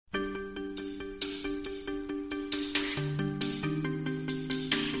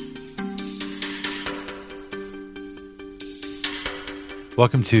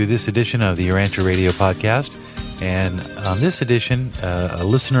Welcome to this edition of the Urantia Radio Podcast. And on this edition, a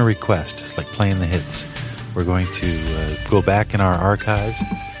listener request. It's like playing the hits. We're going to go back in our archives,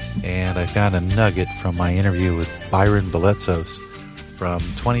 and I found a nugget from my interview with Byron Beletsos from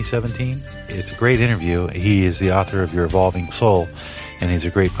 2017. It's a great interview. He is the author of Your Evolving Soul, and he's a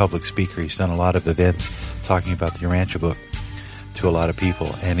great public speaker. He's done a lot of events talking about the Urantia book to a lot of people,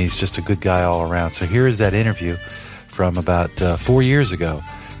 and he's just a good guy all around. So here is that interview from about 4 years ago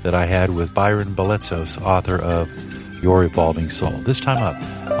that I had with Byron Beletsos, author of Your Evolving Soul. This time up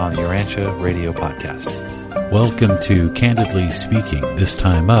on the Urantia Radio Podcast. Welcome to Candidly Speaking. This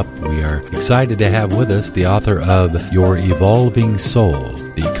time up, we are excited to have with us the author of Your Evolving Soul,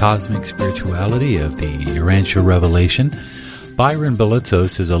 the cosmic spirituality of the Urantia Revelation. Byron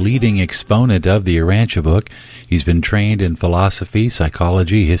Beletsos is a leading exponent of the Urantia book. He's been trained in philosophy,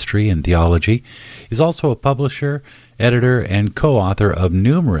 psychology, history, and theology. He's also a publisher, editor, and co-author of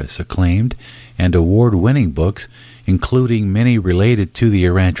numerous acclaimed and award-winning books, including many related to the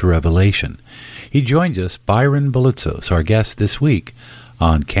Urantia Revelation. He joins us, Byron Beletsos, our guest this week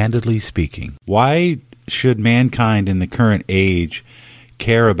on Candidly Speaking. Why should mankind in the current age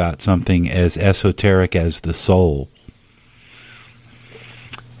care about something as esoteric as the soul?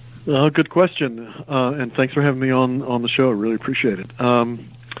 Good question, and thanks for having me on the show. I really appreciate it.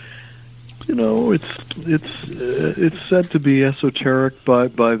 It's said to be esoteric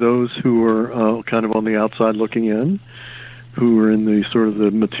by those who are kind of on the outside looking in, who are in the sort of the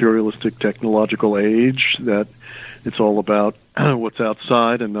materialistic technological age, that it's all about what's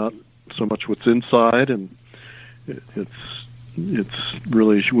outside and not so much what's inside, and it's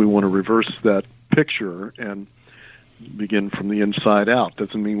really, we want to reverse that picture and begin from the inside out.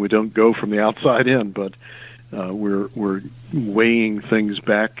 Doesn't mean we don't go from the outside in, but we're weighing things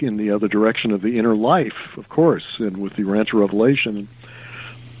back in the other direction of the inner life, of course. And with the Urantia Revelation,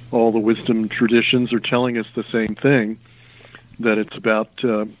 all the wisdom traditions are telling us the same thing, that it's about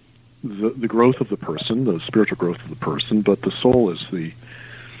the growth of the person, the spiritual growth of the person, but the soul is the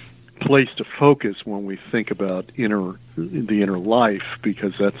place to focus when we think about the inner life,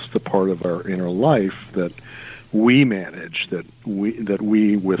 because that's the part of our inner life that we manage, that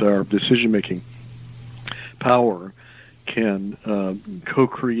we with our decision-making power can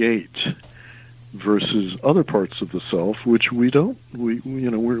co-create, versus other parts of the self which we don't.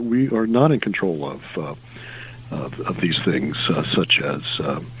 We are not in control of these things, such as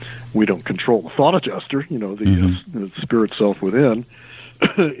we don't control the thought adjuster. The spirit self within.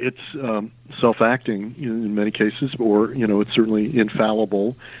 It's self-acting in many cases, or it's certainly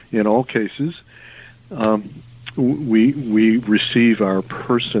infallible in all cases. We receive our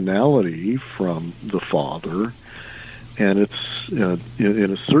personality from the Father, and it's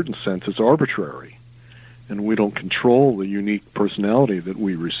in a certain sense it's arbitrary, and we don't control the unique personality that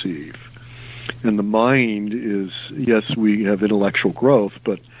we receive. And the mind is, yes, we have intellectual growth,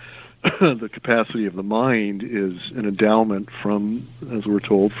 but the capacity of the mind is an endowment from, as we're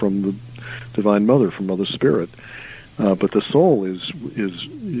told, from the Divine Mother, from Mother Spirit. But the soul is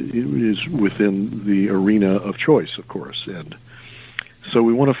within the arena of choice, of course. And so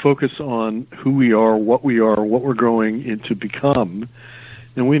we want to focus on who we are, what we're growing into become.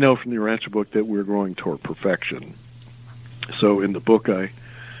 And we know from the Urantia book that we're growing toward perfection. So in the book, I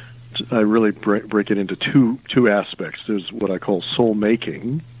really break it into two aspects. There's what I call soul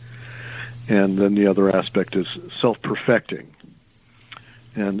making, and then the other aspect is self-perfecting.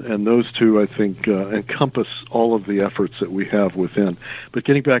 And those two, I think, encompass all of the efforts that we have within. But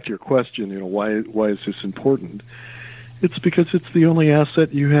getting back to your question, why is this important? It's because it's the only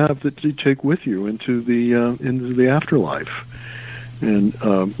asset you have that you take with you into the afterlife. And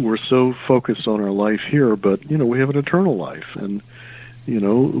we're so focused on our life here, but we have an eternal life, and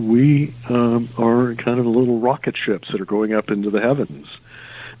we are kind of little rocket ships that are going up into the heavens.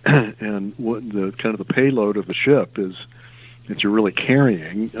 And what the kind of the payload of the ship is, that you're really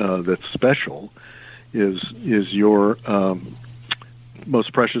carrying, that's special, is your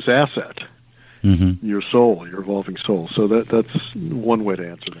most precious asset, your soul, your evolving soul. So that's one way to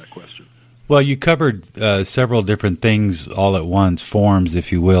answer that question. Well, you covered several different things all at once, forms,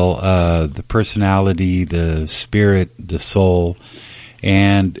 if you will, the personality, the spirit, the soul.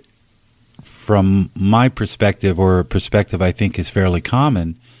 And from my perspective, or a perspective I think is fairly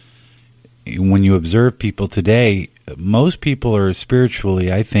common, when you observe people today, most people are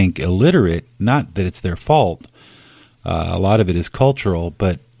spiritually, I think, illiterate. Not that it's their fault. A lot of it is cultural,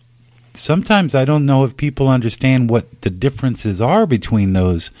 but sometimes I don't know if people understand what the differences are between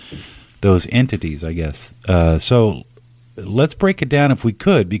those entities, I guess. So let's break it down if we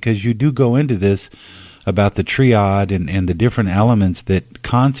could, because you do go into this about the triad and the different elements that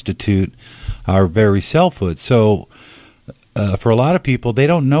constitute our very selfhood. So for a lot of people, they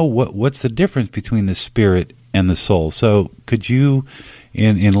don't know what's the difference between the spirit and the soul. So could you,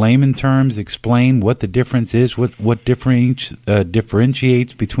 in layman terms, explain what the difference is, what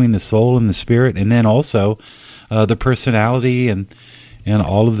differentiates between the soul and the spirit, and then also the personality and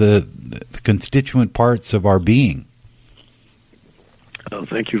all of the constituent parts of our being? Oh,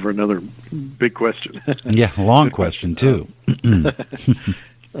 thank you for another big question. Yeah, long question too.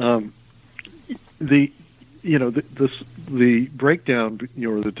 The breakdown,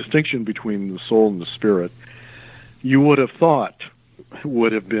 the distinction between the soul and the spirit, you would have thought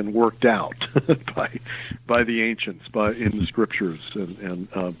would have been worked out by the ancients, in the scriptures, and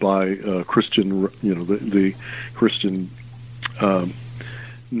by Christian, the Christian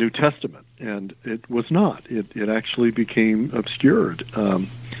New Testament, and it was not. It actually became obscured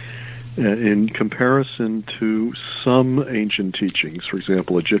in comparison to some ancient teachings. For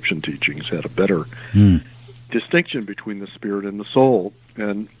example, Egyptian teachings had a better distinction between the spirit and the soul,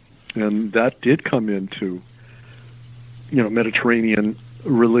 and that did come into Mediterranean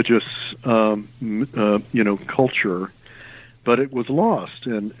religious culture, but it was lost,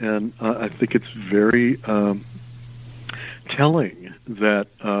 and I think it's very telling that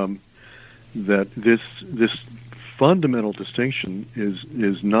this fundamental distinction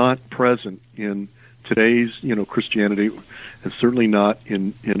is not present in today's Christianity, and certainly not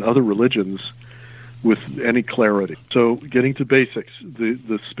in other religions with any clarity. So, getting to basics,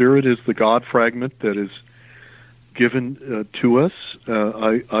 the spirit is the God fragment that is given to us.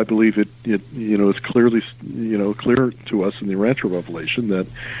 I believe it is clearly clear to us in the Urantia revelation that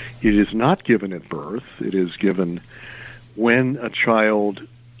it is not given at birth. It is given when a child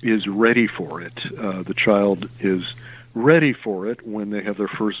is ready for it. The child is ready for it when they have their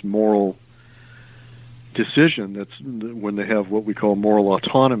first moral decision. That's when they have what we call moral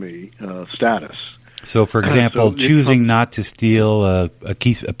autonomy status. So, for example, choosing not to steal a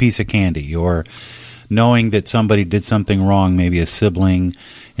piece of candy, or knowing that somebody did something wrong, maybe a sibling,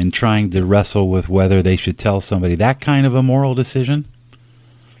 and trying to wrestle with whether they should tell somebody, that kind of a moral decision?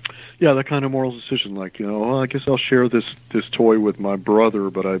 Yeah, that kind of moral decision, like, I guess I'll share this toy with my brother,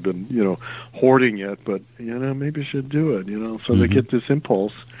 but I've been, hoarding it, but, maybe I should do it, So they get this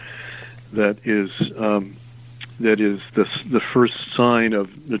impulse that is the first sign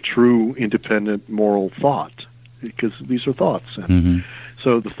of the true independent moral thought, because these are thoughts. And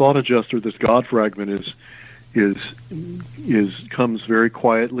so the thought adjuster, this God fragment, comes very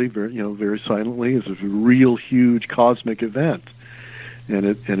quietly, very silently, as a real huge cosmic event. And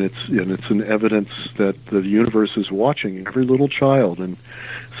it's an evidence that the universe is watching every little child. And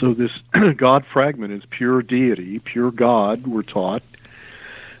so this God fragment is pure deity, pure God, we're taught.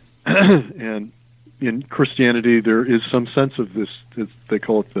 And in Christianity, there is some sense of this. They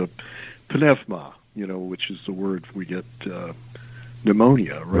call it the pneuma, which is the word we get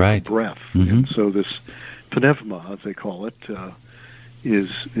pneumonia, right? Breath. And so this pneuma, as they call it,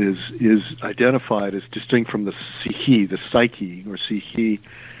 is identified as distinct from the psyche, or psyche.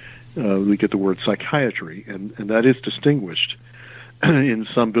 We get the word psychiatry, and that is distinguished in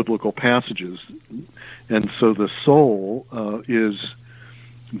some biblical passages. And so the soul is,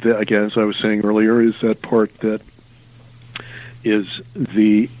 again, as I was saying earlier, is that part that is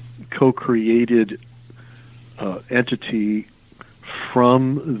the co-created entity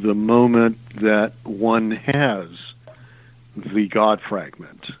from the moment that one has the God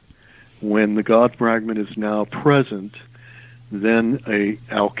fragment. When the God fragment is now present, then a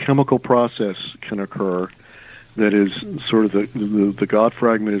alchemical process can occur that is sort of the God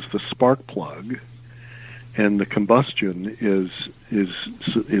fragment is the spark plug, and the combustion is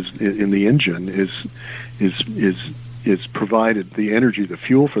in the engine is provided. The energy, the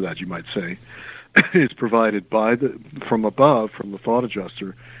fuel for that, you might say, is provided from above, from the thought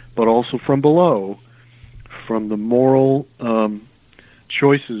adjuster, but also from below, from the moral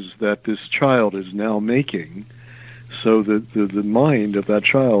choices that this child is now making. So that the mind of that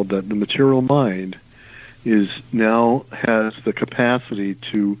child, that the material mind, now has the capacity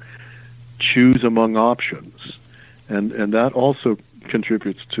to choose among options, and that also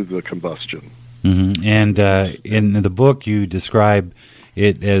contributes to the combustion. And in the book, you describe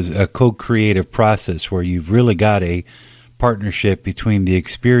it as a co-creative process where you've really got a partnership between the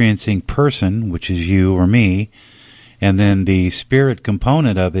experiencing person, which is you or me, and then the spirit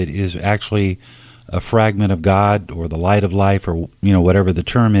component of it is actually a fragment of God or the light of life, or whatever the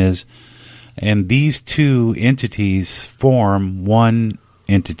term is. And these two entities form one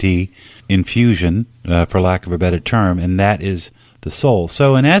entity in fusion, for lack of a better term, and that is the soul.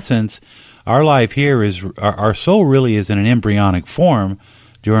 So in essence, our life here is, our soul really is in an embryonic form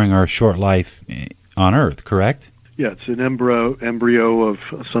during our short life on Earth, correct? Yeah, it's an embryo of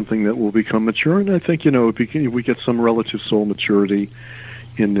something that will become mature, and I think, we get some relative soul maturity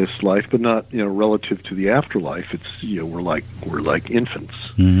in this life, but not, relative to the afterlife. It's, we're like infants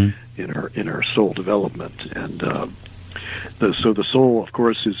in our soul development, and so the soul, of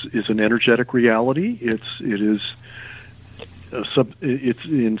course, is an energetic reality. It's in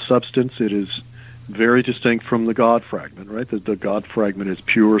substance. It is very distinct from the God fragment, right? The God fragment is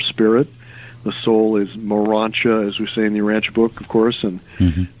pure spirit. The soul is Morancha, as we say in the Urantia book, of course, and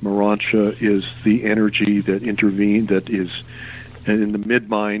Morancha is the energy that that is in the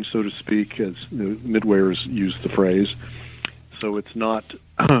mid-mind, so to speak, as the midwayers use the phrase. So it's not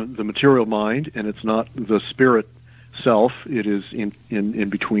the material mind, and it's not the spirit self. It is in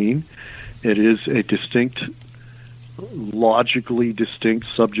between. It is a distinct, logically distinct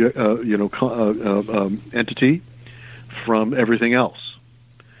subject, entity from everything else.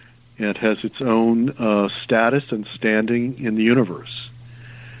 It has its own status and standing in the universe,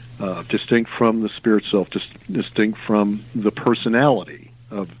 distinct from the spirit self, distinct from the personality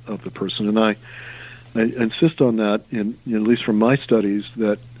of the person. And I insist on that, at least from my studies,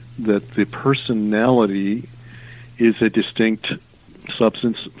 that the personality is a distinct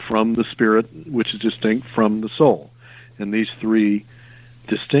substance from the spirit, which is distinct from the soul. And these three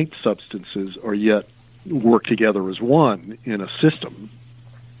distinct substances are yet work together as one in a system.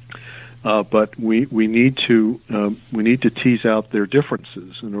 But we need to tease out their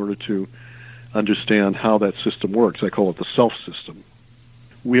differences in order to understand how that system works. I call it the self system.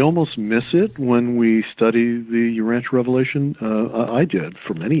 We almost miss it when we study the Urantia Revelation. I did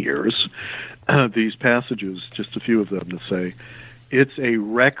for many years. These passages, just a few of them, to say it's a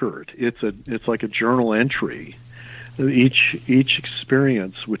record. It's like a journal entry. Each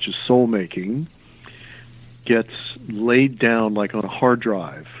experience, which is soul making, gets laid down like on a hard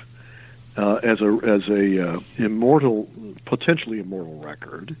drive. As a immortal, potentially immortal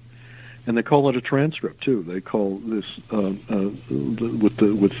record, and they call it a transcript too. They call this with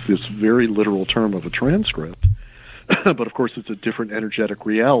this very literal term of a transcript, but of course it's a different energetic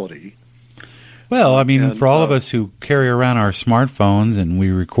reality. Well, I mean, for all of us who carry around our smartphones and we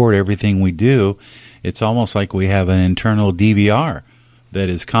record everything we do, it's almost like we have an internal DVR that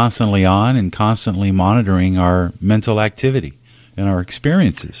is constantly on and constantly monitoring our mental activity and our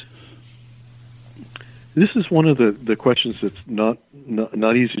experiences. This is one of the questions that's not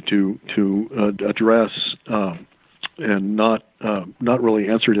easy to address and not really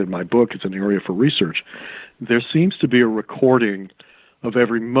answered in my book. It's an area for research. There seems to be a recording of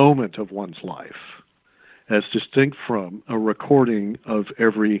every moment of one's life, as distinct from a recording of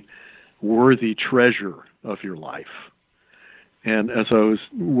every worthy treasure of your life. And as I was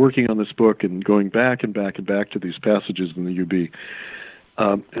working on this book and going back and back and back to these passages in the UB,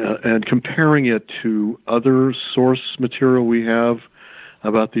 and comparing it to other source material we have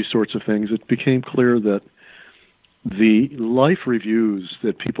about these sorts of things, it became clear that the life reviews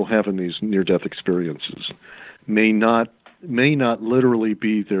that people have in these near-death experiences may not literally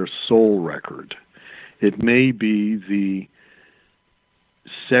be their soul record. It may be the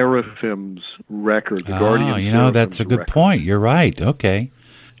Seraphim's record, the guardian. That's a good record. Point. You're right. Okay.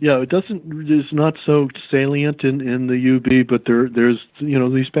 Yeah, it's not so salient in the UB, but there's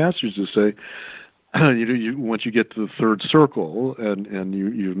these passages that say, once you get to the third circle and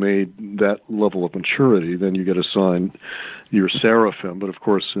you've made that level of maturity, then you get assigned your seraphim. But of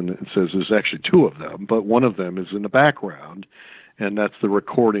course, it says there's actually two of them, but one of them is in the background, and that's the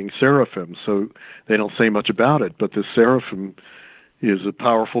recording seraphim. So they don't say much about it, but the seraphim is a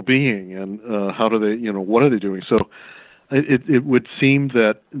powerful being, and how do they, what are they doing? So it would seem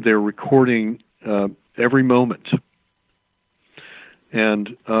that they're recording every moment,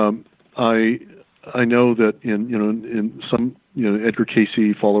 and I know that in some Edgar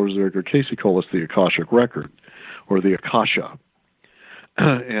Cayce, followers of Edgar Cayce call us the Akashic Record or the Akasha,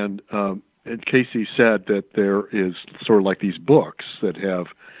 and Cayce said that there is sort of like these books that have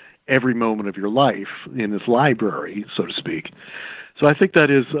every moment of your life in his library, so to speak. So I think that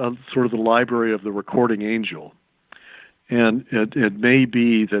is sort of the library of the recording angel. And it may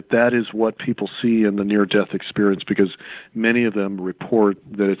be that is what people see in the near-death experience, because many of them report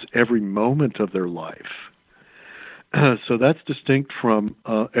that it's every moment of their life. So that's distinct from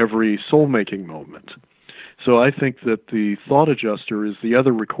every soul-making moment. So I think that the thought adjuster is the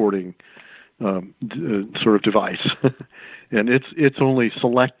other recording sort of device, and it's only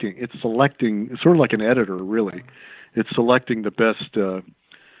selecting. It's selecting, sort of like an editor, really. It's selecting the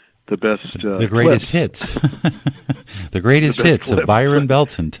the best the greatest hits. The greatest hits clips of Byron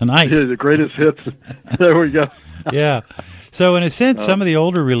Belton tonight. Yeah, the greatest hits. There we go. Yeah. So in a sense, some of the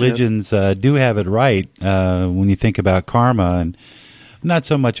older religions do have it right when you think about karma, and not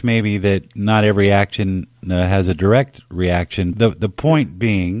so much maybe that not every action has a direct reaction. The point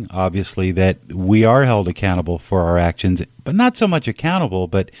being, obviously, that we are held accountable for our actions, but not so much accountable,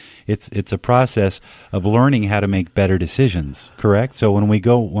 but it's a process of learning how to make better decisions, correct? So when we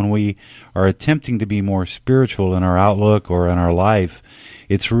are attempting to be more spiritual in our outlook or in our life,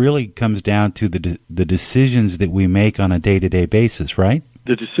 it really comes down to the decisions that we make on a day-to-day basis, right?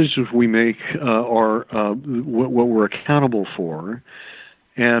 The decisions we make are what we're accountable for.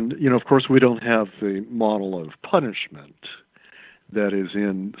 And, of course, we don't have the model of punishment that is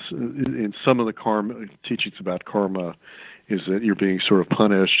in some of the karma teachings about karma, is that you're being sort of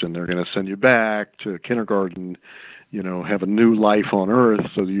punished and they're going to send you back to kindergarten, have a new life on earth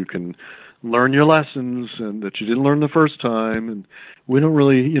so that you can learn your lessons and that you didn't learn the first time. And we don't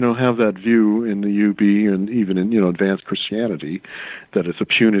really, have that view in the UB and even in, advanced Christianity, that it's a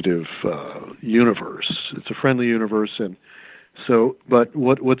punitive universe. It's a friendly universe. And so, but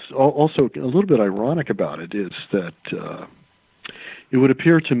what's also a little bit ironic about it is that it would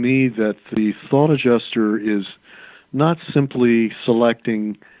appear to me that the thought adjuster is not simply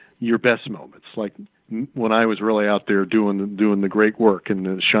selecting your best moments, like when I was really out there doing the great work and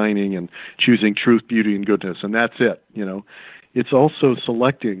the shining and choosing truth, beauty, and goodness, and that's it. It's also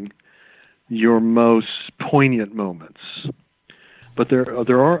selecting your most poignant moments. But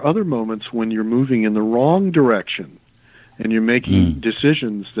there are other moments when you're moving in the wrong direction. And you're making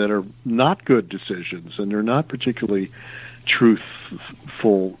decisions that are not good decisions, and they're not particularly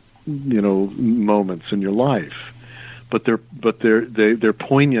truthful, moments in your life. But they're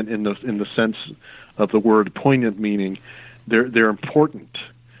poignant in the sense of the word poignant, meaning they're important,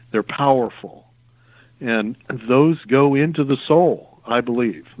 they're powerful, and those go into the soul. I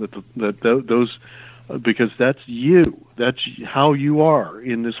believe that those, because that's you, that's how you are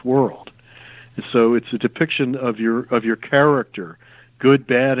in this world. So it's a depiction of your character, good,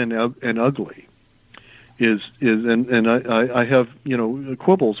 bad, and ugly. And I have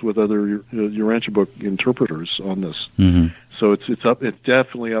quibbles with other Urantia book interpreters on this. Mm-hmm. So it's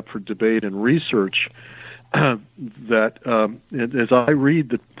definitely up for debate and research. That as I read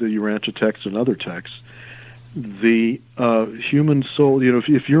the Urantia text and other texts, the human soul.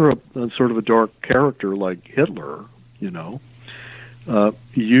 If you're a sort of a dark character like Hitler, you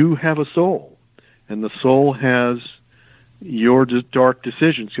have a soul. And the soul has your dark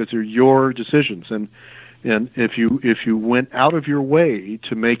decisions because they're your decisions. And if you went out of your way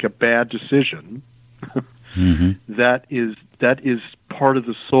to make a bad decision, mm-hmm. that is part of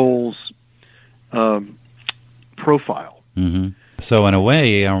the soul's profile. Mm-hmm. So in a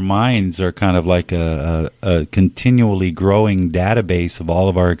way, our minds are kind of like a continually growing database of all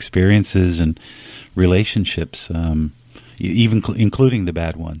of our experiences and relationships. Even including the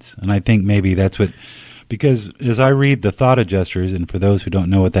bad ones. And I think maybe that's what, because as I read the thought adjusters, and for those who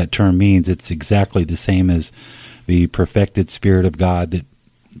don't know what that term means, it's exactly the same as the perfected Spirit of God that,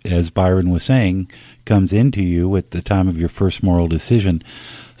 as Byron was saying, comes into you at the time of your first moral decision.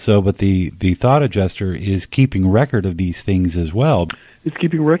 So, but the thought adjuster is keeping record of these things as well. It's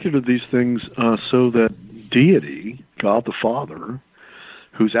keeping record of these things so that deity, God the Father,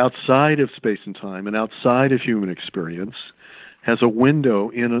 who's outside of space and time and outside of human experience, has a window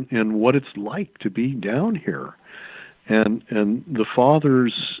in what it's like to be down here. And the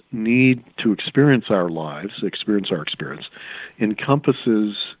Father's need to experience our lives, experience our experience,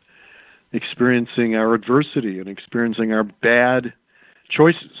 encompasses experiencing our adversity and experiencing our bad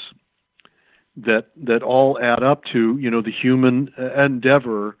choices that all add up to, the human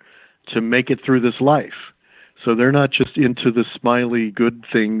endeavor to make it through this life. So they're not just into the smiley good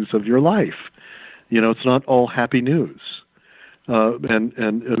things of your life. It's not all happy news. And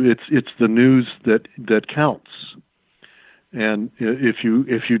it's the news that counts. And if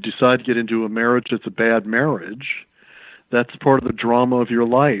you decide to get into a marriage that's a bad marriage, that's part of the drama of your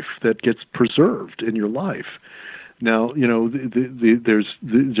life that gets preserved in your life. Now, there's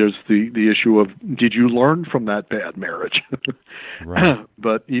the issue of, did you learn from that bad marriage? Right.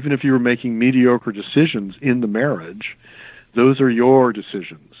 But even if you were making mediocre decisions in the marriage, those are your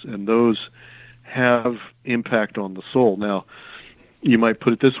decisions, and those have impact on the soul. Now, you might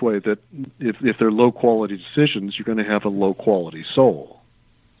put it this way, that if they're low-quality decisions, you're going to have a low-quality soul.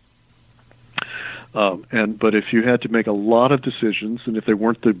 But if you had to make a lot of decisions, and if they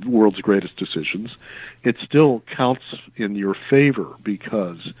weren't the world's greatest decisions, it still counts in your favor,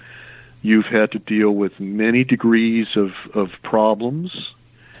 because you've had to deal with many degrees of problems,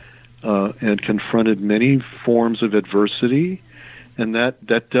 and confronted many forms of adversity, and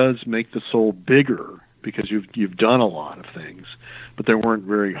that does make the soul bigger because you've done a lot of things, but they weren't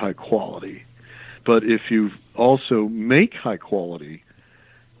very high quality. But if you also make high quality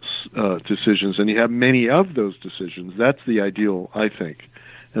decisions, and you have many of those decisions, that's the ideal, I think.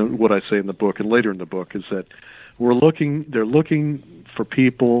 And what I say in the book and later in the book is that they're looking for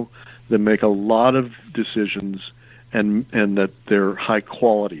people that make a lot of decisions and that they're high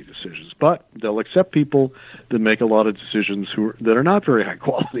quality decisions. But they'll accept people that make a lot of decisions that are not very high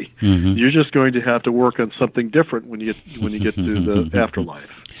quality. Mm-hmm. You're just going to have to work on something different when you get to the afterlife.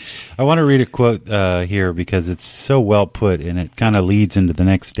 I want to read a quote here because it's so well put, and it kind of leads into the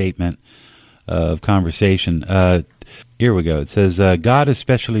next statement of conversation. Here we go. It says, God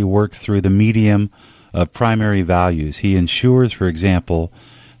especially works through the medium of primary values. He ensures, for example,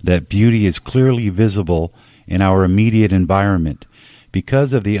 that beauty is clearly visible in our immediate environment.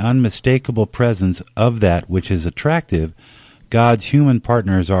 Because of the unmistakable presence of that which is attractive, God's human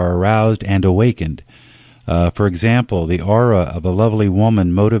partners are aroused and awakened. For example, the aura of a lovely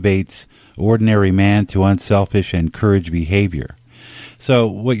woman motivates ordinary man to unselfish and courage behavior. So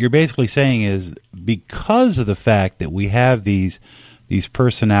what you're basically saying is, because of the fact that we have these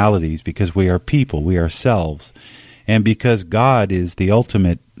personalities, because we are people, we are selves, and because God is the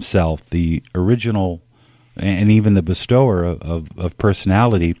ultimate self, the original and even the bestower of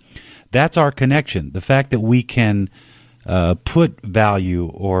personality, that's our connection. The fact that we can put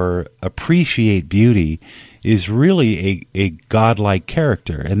value or appreciate beauty is really a godlike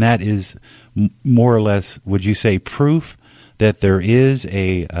character, and that is more or less, would you say, proof that there is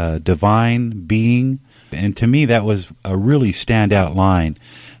a divine being? And to me, that was a really standout line,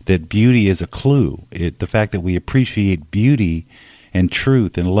 that beauty is a clue. The fact that we appreciate beauty and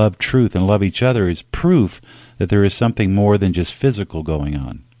truth and love each other is proof that there is something more than just physical going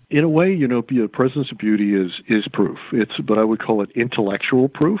on. In a way, the presence of beauty is proof. But I would call it intellectual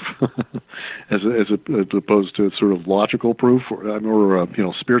proof, as opposed to sort of logical proof or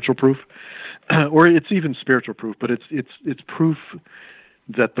spiritual proof, or it's even spiritual proof. But it's proof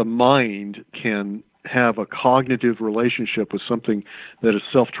that the mind can have a cognitive relationship with something that is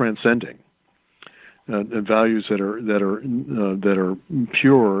self-transcending, and values that are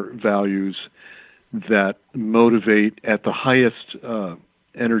pure values that motivate at the highest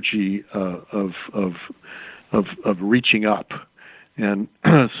energy of reaching up. And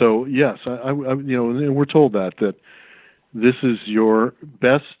so yes, I and we're told that this is your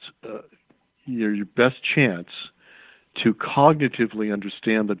best chance to cognitively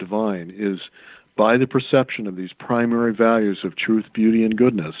understand the divine is by the perception of these primary values of truth, beauty, and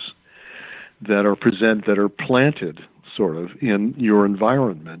goodness that are planted sort of in your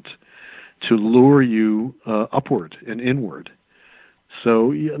environment to lure you upward and inward.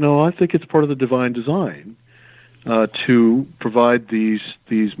 So, I think it's part of the divine design to provide these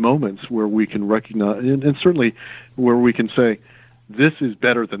moments where we can recognize, and certainly where we can say, this is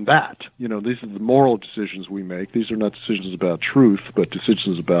better than that. These are the moral decisions we make. These are not decisions about truth, but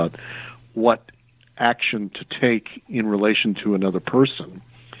decisions about what action to take in relation to another person,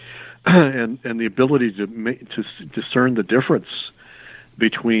 and the ability to discern the difference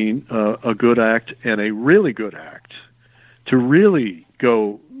between a good act and a really good act, to really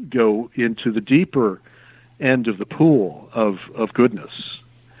go into the deeper end of the pool of goodness,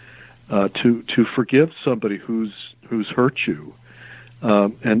 to forgive somebody who's hurt you,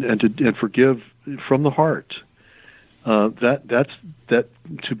 and forgive from the heart. That's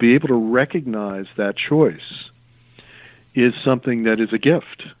to be able to recognize that choice is something that is a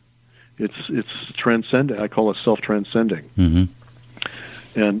gift. It's transcendent. I call it self-transcending.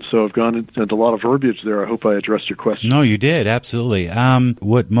 Mm-hmm. And so I've gone into a lot of verbiage there. I hope I addressed your question. No, you did, absolutely.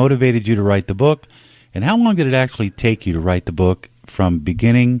 What motivated you to write the book, and how long did it actually take you to write the book from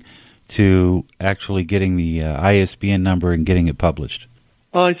beginning to actually getting the ISBN number and getting it published?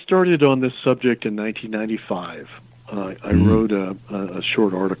 I started on this subject in 1995. I wrote a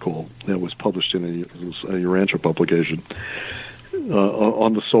short article that was published in a Urantia publication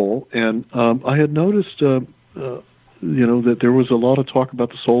on the soul, and I had noticed that there was a lot of talk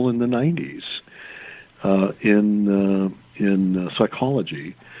about the soul in the 90s in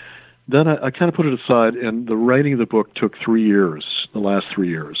psychology. Then I kind of put it aside, and the writing of the book took 3 years, the last 3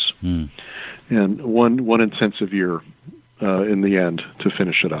 years, and one intensive year in the end to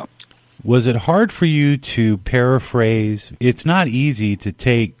finish it up. Was it hard for you to paraphrase? It's not easy to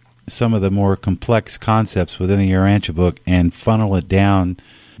take some of the more complex concepts within the Urantia book and funnel it down,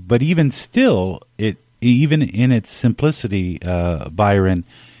 but even still, even in its simplicity, Byron,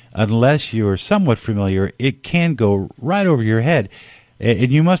 unless you're somewhat familiar, it can go right over your head.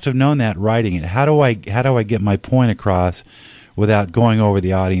 And you must have known that writing it. How do I get my point across without going over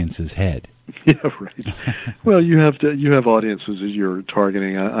the audience's head? Yeah, right. Well, you have audiences that you're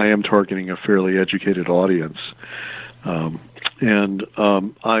targeting. I am targeting a fairly educated audience, and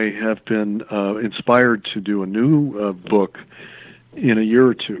I have been inspired to do a new book in a year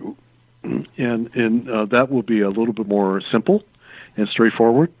or two, and that will be a little bit more simple and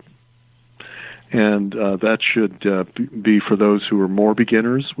straightforward. And that should be for those who are more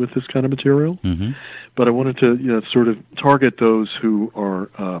beginners with this kind of material. Mm-hmm. But I wanted to sort of target those who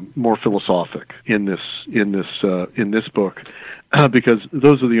are more philosophic in this book, because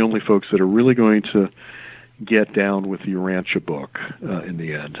those are the only folks that are really going to get down with the Urantia book in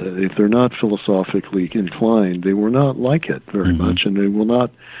the end. If they're not philosophically inclined, they will not like it very much, and they will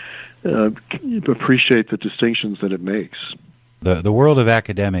not appreciate the distinctions that it makes. The world of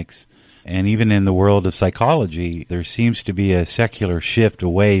academics, and even in the world of psychology, there seems to be a secular shift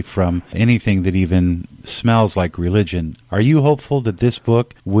away from anything that even smells like religion. Are you hopeful that this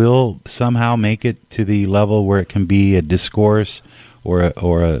book will somehow make it to the level where it can be a discourse or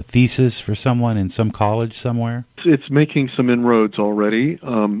a thesis for someone in some college somewhere? It's making some inroads already,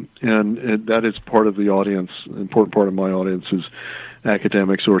 and that is part of the audience. An important part of my audience is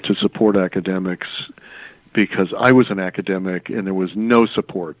academics, or to support academics, because I was an academic and there was no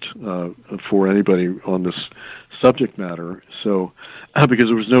support for anybody on this subject matter. So, because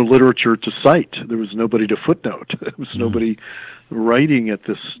there was no literature to cite, there was nobody to footnote, there was nobody writing at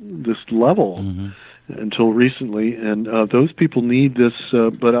this level until recently, and those people need this.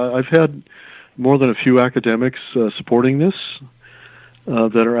 But I've had more than a few academics supporting this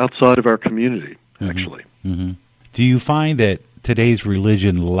that are outside of our community, actually. Mm-hmm. Do you find that today's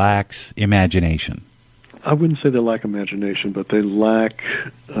religion lacks imagination? I wouldn't say they lack imagination, but they lack,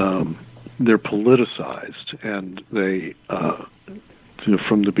 they're politicized, and they,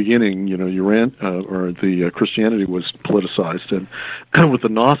 from the beginning, Christianity was politicized, and with the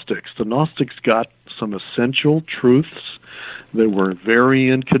Gnostics got some essential truths that were very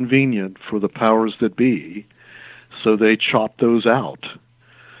inconvenient for the powers that be, so they chopped those out.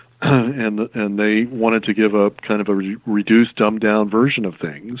 And they wanted to give a kind of a reduced, dumbed-down version of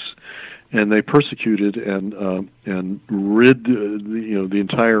things, and they persecuted and rid the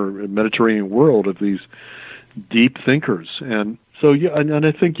entire Mediterranean world of these deep thinkers. And so and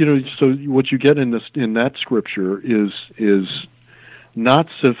I think so what you get in that scripture is not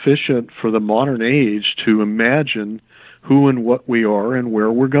sufficient for the modern age to imagine who and what we are and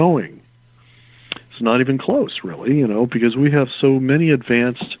where we're going. It's not even close, really, because we have so many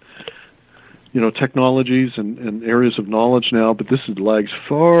advanced technologies and areas of knowledge now, but this lags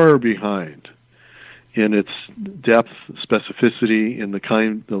far behind in its depth, specificity, in the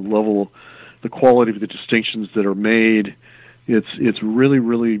level, the quality of the distinctions that are made. It's really,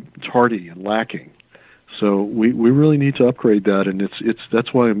 really tardy and lacking. So we really need to upgrade that, and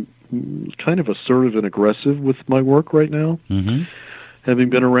that's why I'm kind of assertive and aggressive with my work right now. Mm-hmm. Having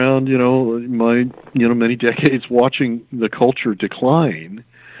been around, many decades watching the culture decline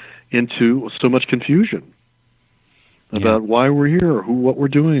into so much confusion about why we're here, what we're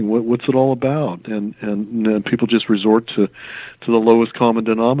doing, what's it all about, and people just resort to the lowest common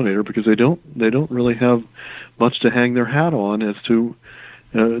denominator because they don't really have much to hang their hat on as to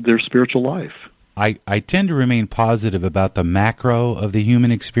their spiritual life. I tend to remain positive about the macro of the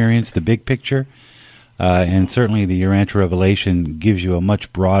human experience, the big picture, and certainly the Urantia Revelation gives you a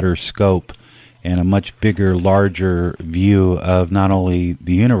much broader scope and a much bigger, larger view of not only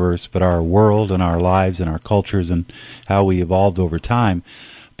the universe, but our world and our lives and our cultures and how we evolved over time.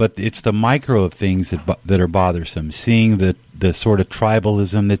 But it's the micro of things that are bothersome. Seeing the sort of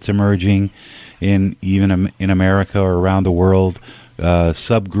tribalism that's emerging in America or around the world,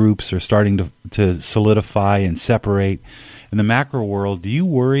 subgroups are starting to solidify and separate. In the macro world, do you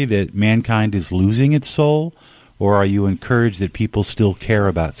worry that mankind is losing its soul, or are you encouraged that people still care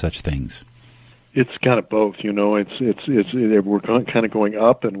about such things? It's kind of both, we're kind of going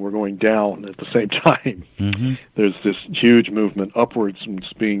up and we're going down at the same time. Mm-hmm. There's this huge movement upwards, and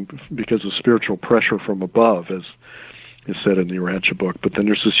it's being because of spiritual pressure from above, as is said in the Urantia book. But then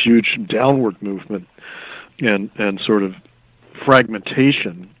there's this huge downward movement and sort of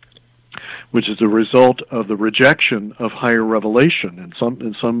fragmentation, which is the result of the rejection of higher revelation in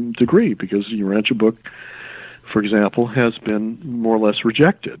some degree, because the Urantia book, for example, has been more or less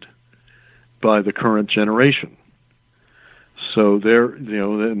rejected by the current generation. So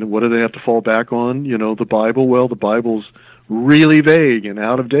and what do they have to fall back on? The Bible. Well, the Bible's really vague and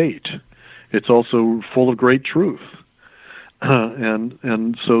out of date. It's also full of great truth,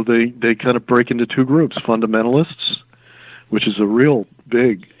 and so they kind of break into two groups: fundamentalists, which is a real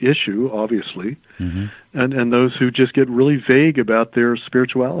big issue, obviously, and those who just get really vague about their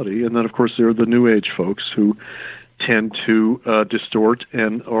spirituality. And then, of course, there are the New Age folks who tend to distort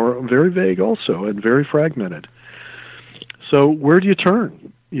and are very vague also and very fragmented. So where do you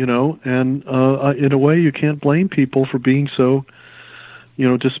turn? You know, and in a way, you can't blame people for being so, you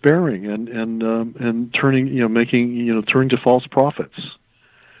know, despairing and turning, you know, turning to false prophets.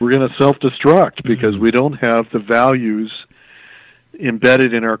 We're going to self-destruct because we don't have the values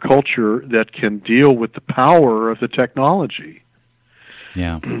embedded in our culture that can deal with the power of the technology.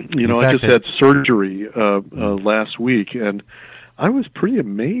 Yeah. You know, I just had surgery last week, and I was pretty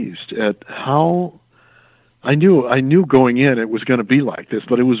amazed at how I knew going in it was going to be like this,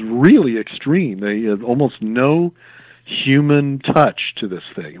 but it was really extreme. They had almost no human touch to this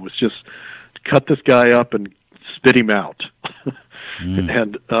thing. It was just cut this guy up and spit him out.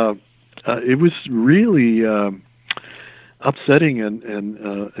 And it was really upsetting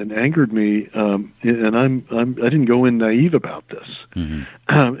and angered me. And I didn't go in naive about this.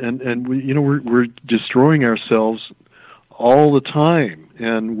 And we, you know, we're destroying ourselves all the time,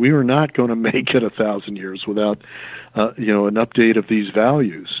 and we are not going to make it 1,000 years without, you know, an update of these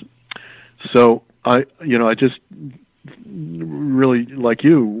values. So I just really, like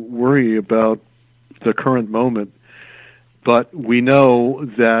you, worry about the current moment. But we know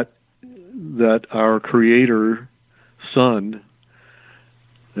that our Creator Son,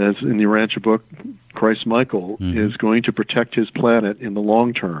 as in the Urantia book, Christ Michael, is going to protect his planet in the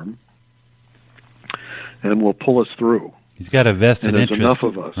long term and will pull us through. He's got a vested interest, enough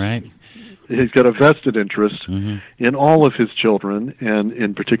of us, right? He's got a vested interest in all of his children, and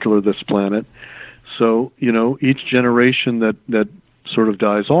in particular this planet. So, you know, each generation that sort of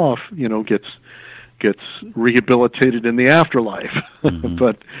dies off, you know, gets rehabilitated in the afterlife.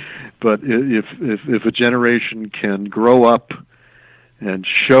 But if a generation can grow up and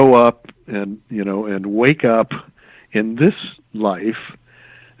show up and, you know, and wake up in this life,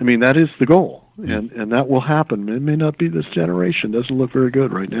 I mean, that is the goal. And that will happen. It may not be this generation. It doesn't look very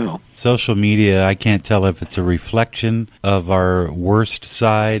good right now. Social media, I can't tell if it's a reflection of our worst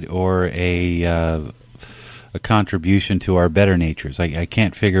side or a contribution to our better natures. I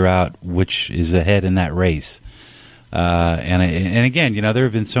can't figure out which is ahead in that race. And again, you know, there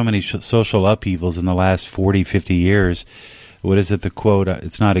have been so many social upheavals in the last 40, 50 years. What is it, the quote?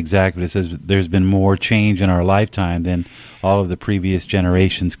 It's not exact, but it says there's been more change in our lifetime than all of the previous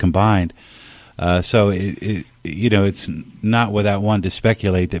generations combined. So, you know, it's not without one to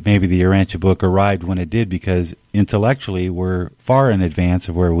speculate that maybe the Urantia book arrived when it did, because intellectually we're far in advance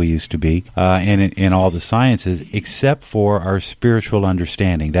of where we used to be in all the sciences, except for our spiritual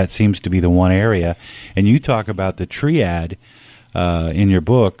understanding. That seems to be the one area. And you talk about the triad in your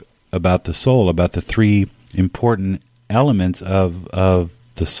book about the soul, about the three important elements of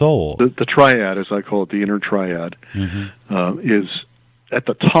the soul. The triad, as I call it, the inner triad, is... At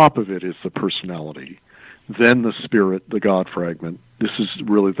the top of it is the personality, then the spirit, the God fragment. This is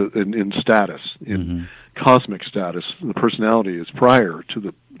really in status, in cosmic status. The personality is prior to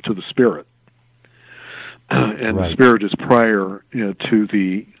the spirit, and the spirit is prior, you know, to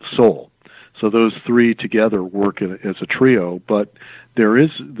the soul. So those three together work as a trio, but they're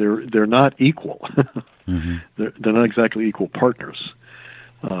not equal. They're not exactly equal partners.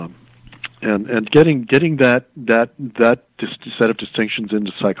 And getting that set of distinctions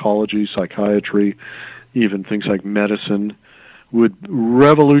into psychology, psychiatry, even things like medicine, would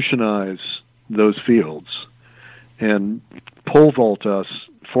revolutionize those fields and pole vault us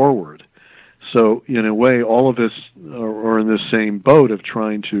forward. So, in a way, all of us are in this same boat of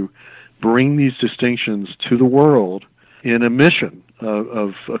trying to bring these distinctions to the world in a mission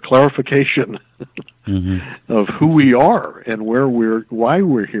of a clarification of who we are and why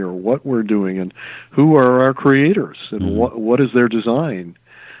we're here, what we're doing, and who are our creators, and what is their design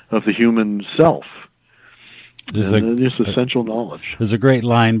of the human self. Just essential knowledge. There's a great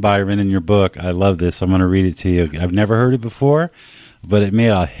line, Byron, in your book. I love this. I'm going to read it to you. I've never heard it before, but it made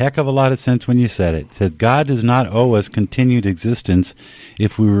a heck of a lot of sense when you said it. It said, God does not owe us continued existence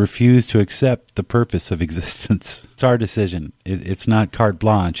if we refuse to accept the purpose of existence. It's our decision. It's not carte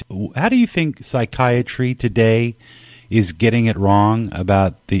blanche. How do you think psychiatry today is getting it wrong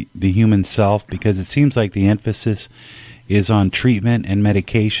about the human self? Because it seems like the emphasis is on treatment and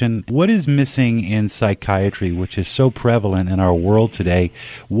medication. What is missing in psychiatry, which is so prevalent in our world today?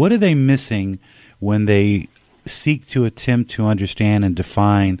 What are they missing when they seek to attempt to understand and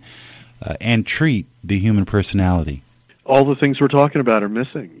define and treat the human personality? all the things we're talking about are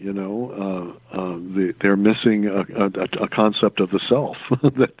missing. They're missing a concept of the self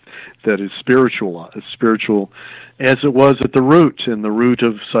that is spiritual as it was at the root. And the root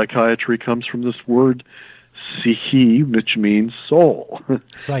of psychiatry comes from this word psyche, which means soul.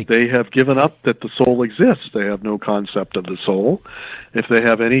 Psych. They have given up that the soul exists. They have no concept of the soul. If they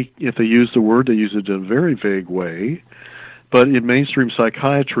use the word, they use it in a very vague way. But in mainstream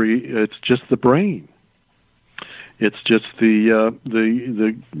psychiatry, it's just the brain. It's just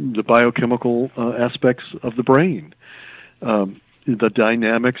the biochemical aspects of the brain, the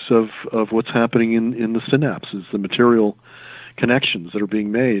dynamics of what's happening in the synapses, the material connections that are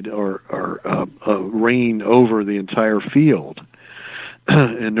being made are reign over the entire field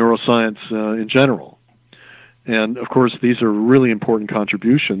in neuroscience in general. And of course, these are really important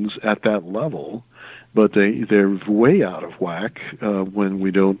contributions at that level, but they're way out of whack when we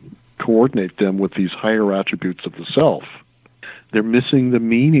don't coordinate them with these higher attributes of the self. They're missing the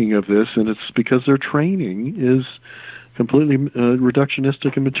meaning of this, and it's because their training is completely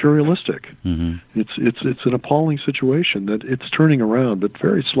reductionistic and materialistic. Mm-hmm. It's an appalling situation that it's turning around, but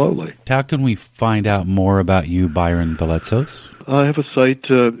very slowly. How can we find out more about you, Byron Beletzos? I have a site.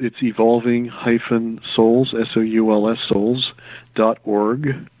 It's evolving-souls, S-O-U-L-S,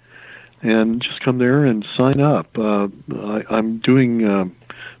 souls.org, and just come there and sign up. I'm doing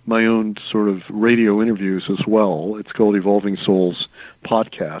my own sort of radio interviews as well. It's called Evolving Souls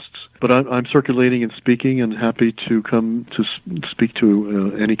Podcasts. But I'm circulating and speaking, and happy to come to speak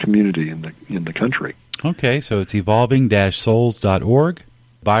to any community in the country. Okay, so it's evolving-souls.org.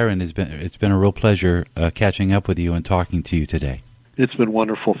 Byron, it's been a real pleasure catching up with you and talking to you today. It's been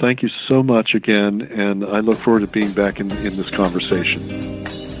wonderful. Thank you so much again, and I look forward to being back in this conversation.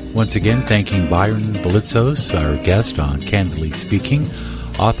 Once again, thanking Byron Beletzos, our guest on Candidly Speaking,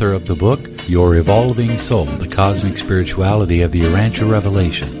 author of the book, Your Evolving Soul, The Cosmic Spirituality of the Urantia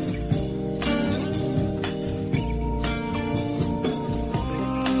Revelation.